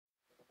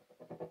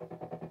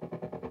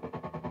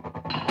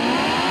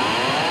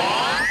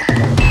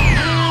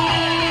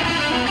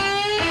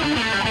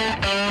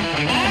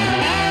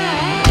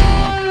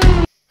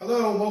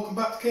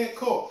Kirk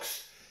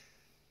Kooks.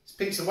 It's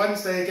Pizza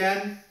Wednesday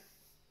again.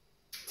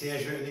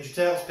 Teenage Mutant Ninja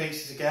Turtles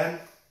pizzas again.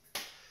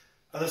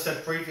 As I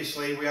said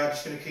previously, we are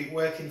just going to keep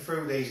working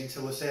through these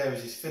until the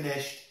series is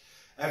finished.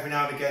 Every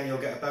now and again you'll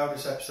get a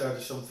bonus episode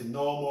of something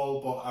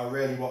normal, but I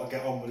really want to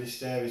get on with this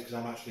series because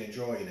I'm actually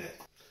enjoying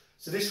it.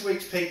 So this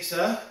week's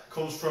pizza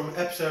comes from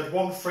episode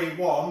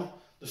 131,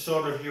 The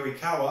Sword of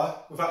Yurikawa.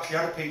 We've actually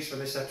had a pizza in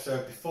this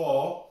episode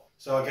before,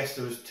 so I guess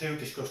there was two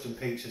disgusting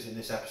pizzas in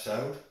this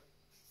episode.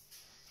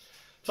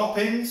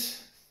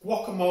 Toppings,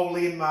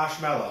 guacamole and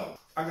marshmallow.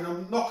 I'm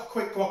going to knock a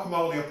quick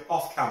guacamole up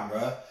off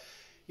camera.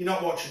 You're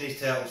not watching these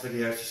Turtles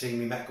videos to see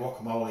me make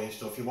guacamole and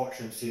stuff, you're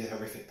watching them to see the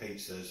horrific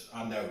pizzas.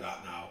 I know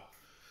that now.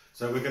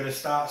 So we're going to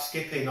start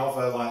skipping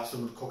over like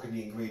some of the cooking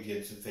the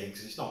ingredients and things,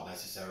 because it's not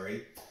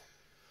necessary.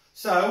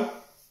 So,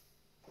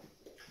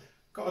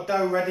 got a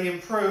dough ready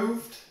and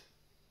proved.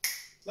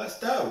 Let's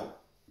dough.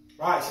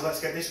 Right, so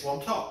let's get this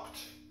one topped.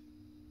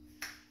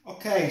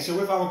 Okay, so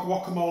with our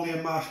guacamole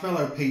and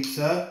marshmallow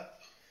pizza,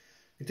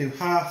 we do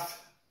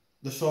half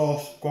the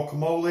sauce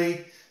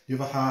guacamole, the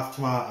other half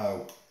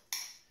tomato.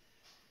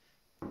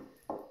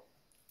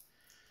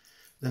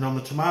 Then on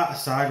the tomato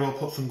side, we'll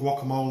put some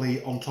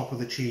guacamole on top of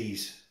the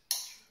cheese.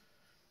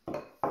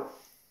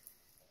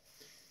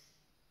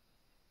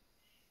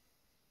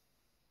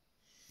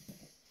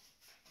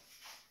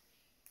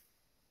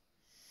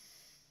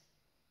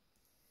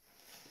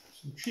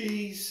 Some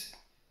cheese.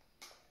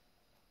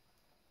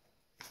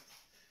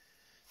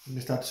 And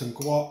just add some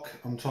guac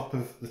on top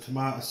of the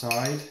tomato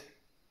side.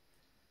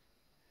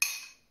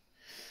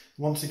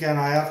 Once again,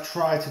 I have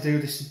tried to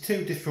do this in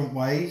two different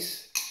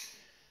ways.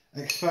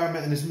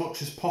 Experimenting as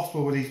much as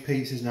possible with these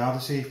pizzas now to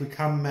see if we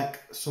can make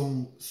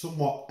some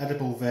somewhat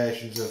edible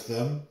versions of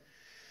them.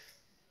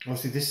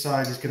 Obviously this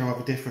side is going to have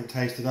a different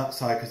taste to that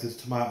side because there's a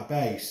tomato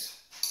base.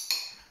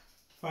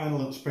 Final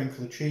little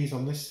sprinkle of cheese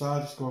on this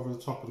side, just go over the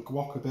top of the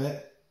guac a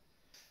bit.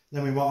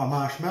 Then we want our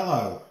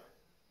marshmallow.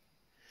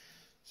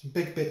 Some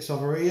big bits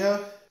over here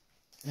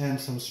and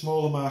some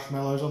smaller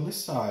marshmallows on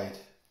this side.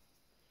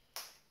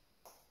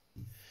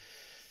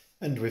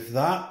 And with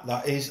that,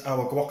 that is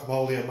our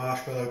guacamole and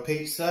marshmallow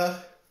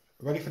pizza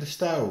ready for the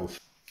stove.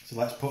 So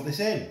let's put this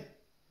in.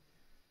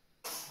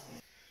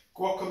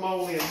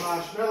 Guacamole and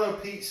marshmallow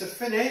pizza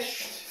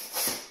finished.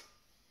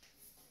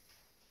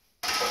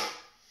 I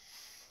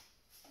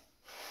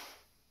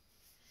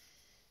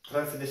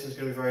don't think this one's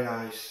going to be very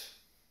nice.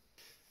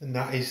 And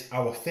that is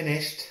our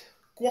finished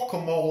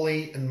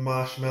guacamole and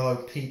marshmallow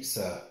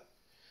pizza.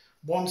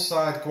 One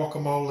side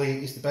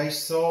guacamole is the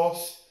base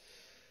sauce.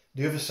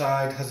 The other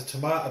side has a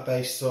tomato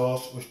based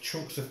sauce with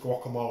chunks of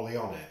guacamole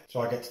on it. So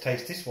I get to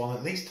taste this one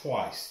at least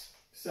twice.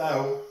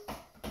 So,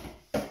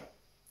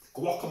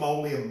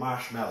 guacamole and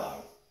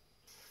marshmallow.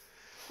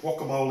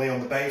 Guacamole on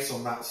the base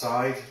on that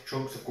side,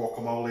 chunks of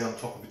guacamole on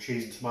top of a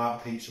cheese and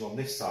tomato pizza on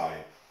this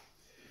side.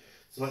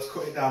 So let's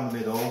cut it down the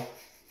middle.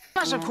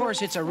 Plus, of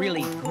course, it's a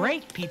really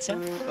great pizza.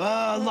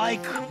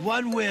 Like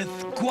one with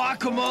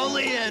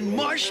guacamole and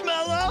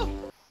marshmallow?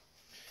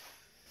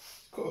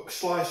 Cut a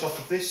slice off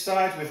of this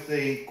side with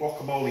the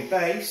guacamole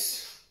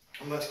base,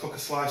 and let's cook a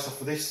slice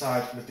off of this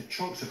side with the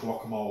chunks of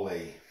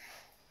guacamole.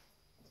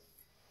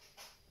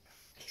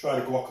 Let's try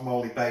the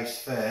guacamole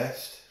base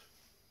first.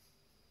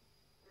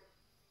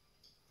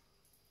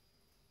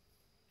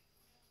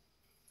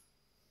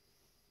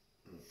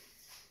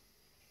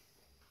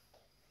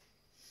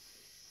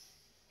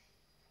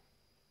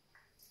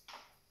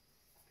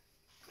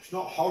 It's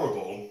not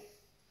horrible.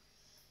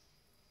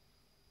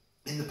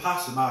 In the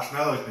past the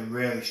marshmallow has been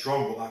really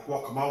strong, but that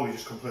guacamole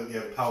just completely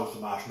overpowers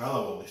the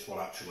marshmallow on this one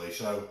actually,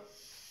 so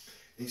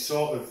it's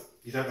sort of,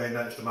 you don't really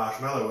notice the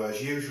marshmallow,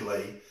 whereas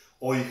usually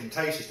all you can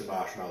taste is the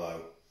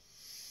marshmallow.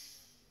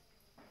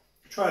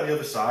 Try the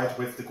other side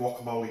with the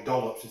guacamole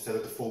dollops instead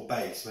of the full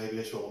base, maybe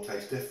this one will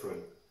taste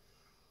different.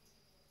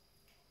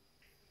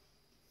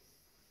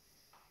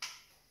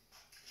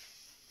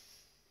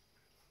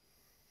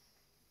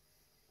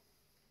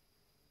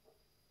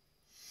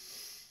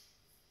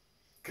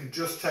 Can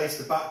just taste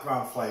the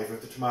background flavour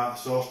of the tomato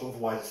sauce, but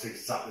otherwise it's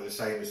exactly the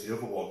same as the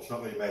other one. It's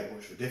not really made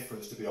much of a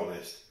difference, to be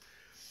honest.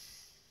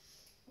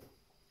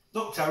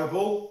 Not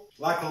terrible.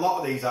 Like a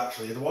lot of these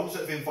actually, the ones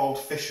that have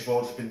involved fish have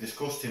always been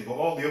disgusting, but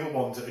all the other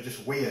ones that are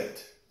just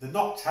weird, they're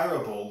not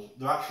terrible,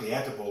 they're actually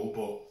edible,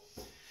 but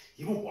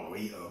you wouldn't want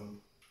to eat them.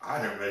 I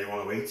don't really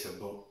want to eat them,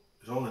 but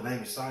it's all in the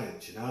name of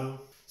science, you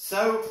know.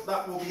 So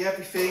that will be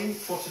everything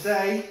for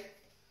today.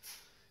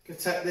 Gonna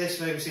take this,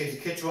 maybe see if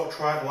the kids want to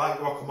try it. They like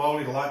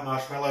guacamole, they like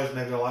marshmallows,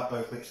 maybe they like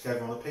both mixed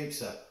together on a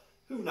pizza.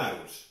 Who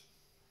knows?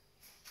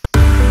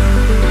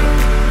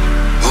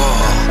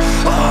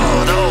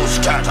 Oh, those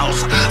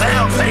turtles!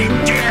 They'll pay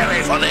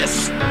dearly for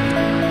this!